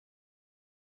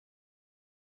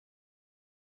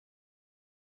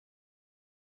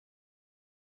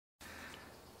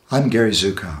I'm Gary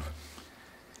Zukav,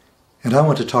 and I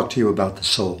want to talk to you about the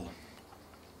soul.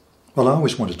 Well, I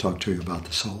always want to talk to you about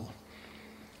the soul.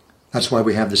 That's why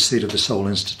we have the Seat of the Soul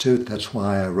Institute. That's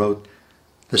why I wrote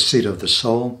The Seat of the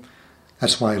Soul.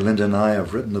 That's why Linda and I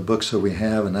have written the books that we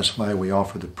have, and that's why we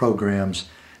offer the programs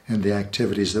and the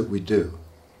activities that we do.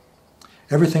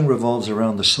 Everything revolves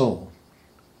around the soul.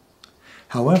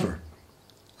 However,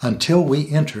 until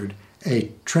we entered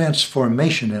a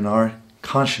transformation in our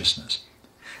consciousness,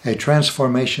 a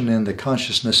transformation in the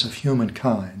consciousness of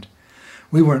humankind,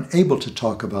 we weren't able to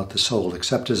talk about the soul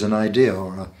except as an idea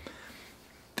or a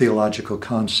theological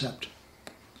concept.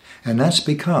 And that's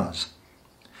because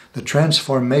the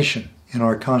transformation in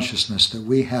our consciousness that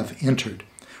we have entered,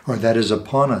 or that is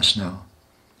upon us now,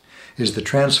 is the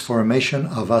transformation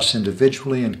of us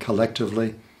individually and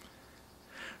collectively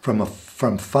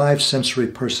from five sensory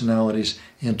personalities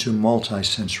into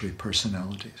multisensory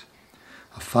personalities.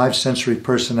 A five-sensory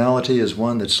personality is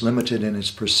one that's limited in its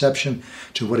perception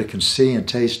to what it can see and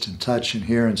taste and touch and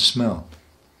hear and smell.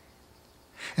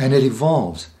 And it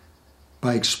evolves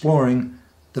by exploring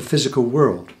the physical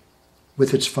world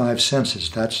with its five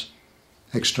senses. That's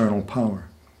external power.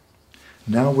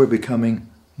 Now we're becoming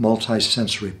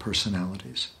multisensory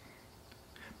personalities.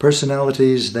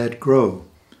 Personalities that grow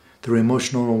through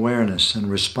emotional awareness and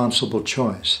responsible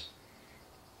choice.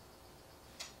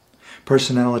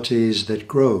 Personalities that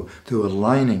grow through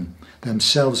aligning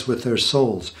themselves with their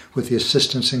souls with the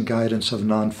assistance and guidance of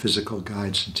non-physical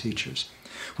guides and teachers.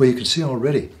 Well, you can see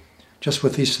already, just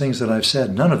with these things that I've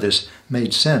said, none of this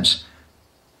made sense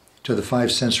to the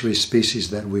five sensory species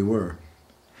that we were.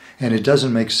 And it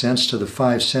doesn't make sense to the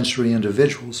five sensory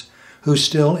individuals who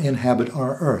still inhabit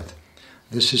our earth.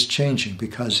 This is changing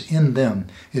because in them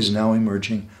is now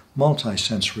emerging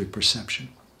multisensory perception.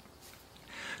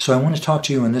 So I want to talk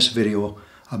to you in this video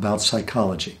about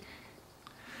psychology.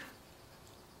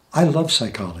 I love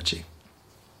psychology.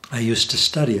 I used to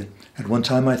study it. At one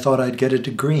time I thought I'd get a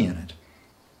degree in it.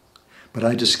 But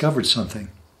I discovered something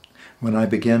when I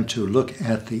began to look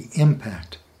at the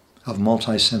impact of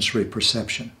multisensory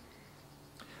perception.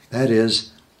 That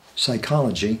is,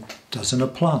 psychology doesn't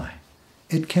apply.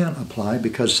 It can't apply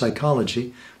because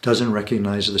psychology doesn't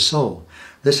recognize the soul.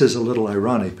 This is a little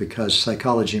ironic because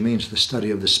psychology means the study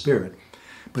of the spirit,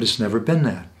 but it's never been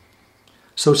that.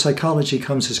 So psychology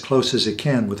comes as close as it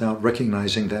can without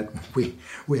recognizing that we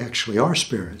actually are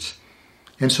spirits.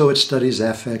 And so it studies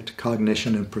affect,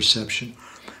 cognition, and perception.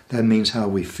 That means how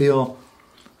we feel,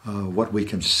 what we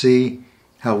can see,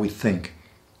 how we think.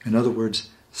 In other words,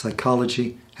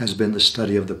 psychology has been the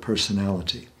study of the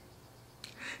personality.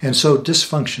 And so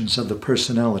dysfunctions of the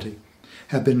personality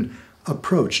have been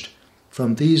approached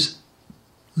from these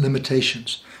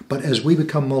limitations. But as we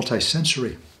become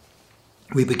multisensory,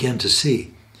 we begin to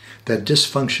see that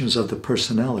dysfunctions of the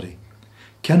personality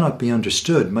cannot be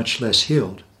understood, much less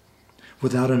healed,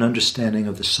 without an understanding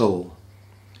of the soul.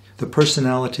 The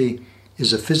personality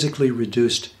is a physically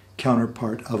reduced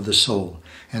counterpart of the soul,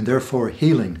 and therefore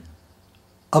healing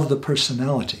of the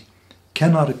personality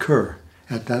cannot occur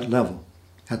at that level,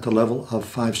 at the level of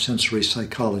five-sensory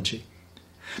psychology,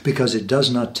 because it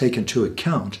does not take into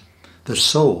account the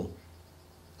soul,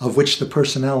 of which the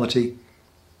personality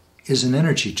is an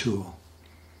energy tool.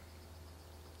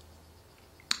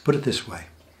 Put it this way.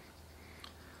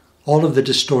 All of the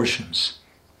distortions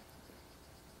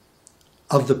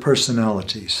of the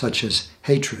personality, such as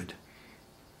hatred,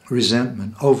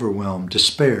 resentment, overwhelm,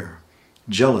 despair,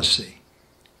 jealousy,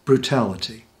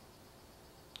 brutality,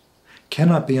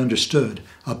 cannot be understood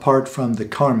apart from the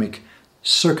karmic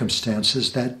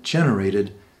circumstances that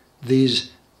generated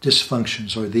these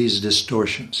dysfunctions or these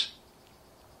distortions.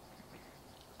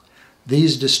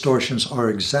 These distortions are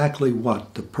exactly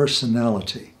what the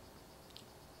personality,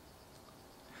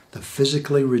 the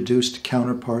physically reduced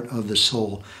counterpart of the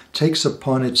soul, takes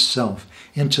upon itself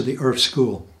into the earth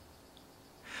school,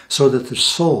 so that the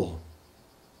soul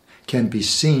can be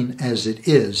seen as it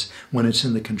is when it's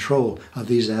in the control of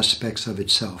these aspects of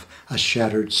itself. A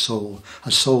shattered soul,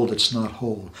 a soul that's not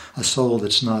whole, a soul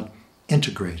that's not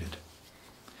integrated.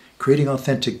 Creating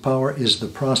authentic power is the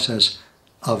process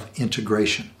of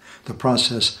integration, the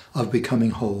process of becoming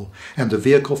whole. And the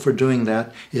vehicle for doing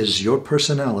that is your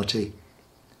personality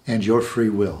and your free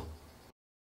will.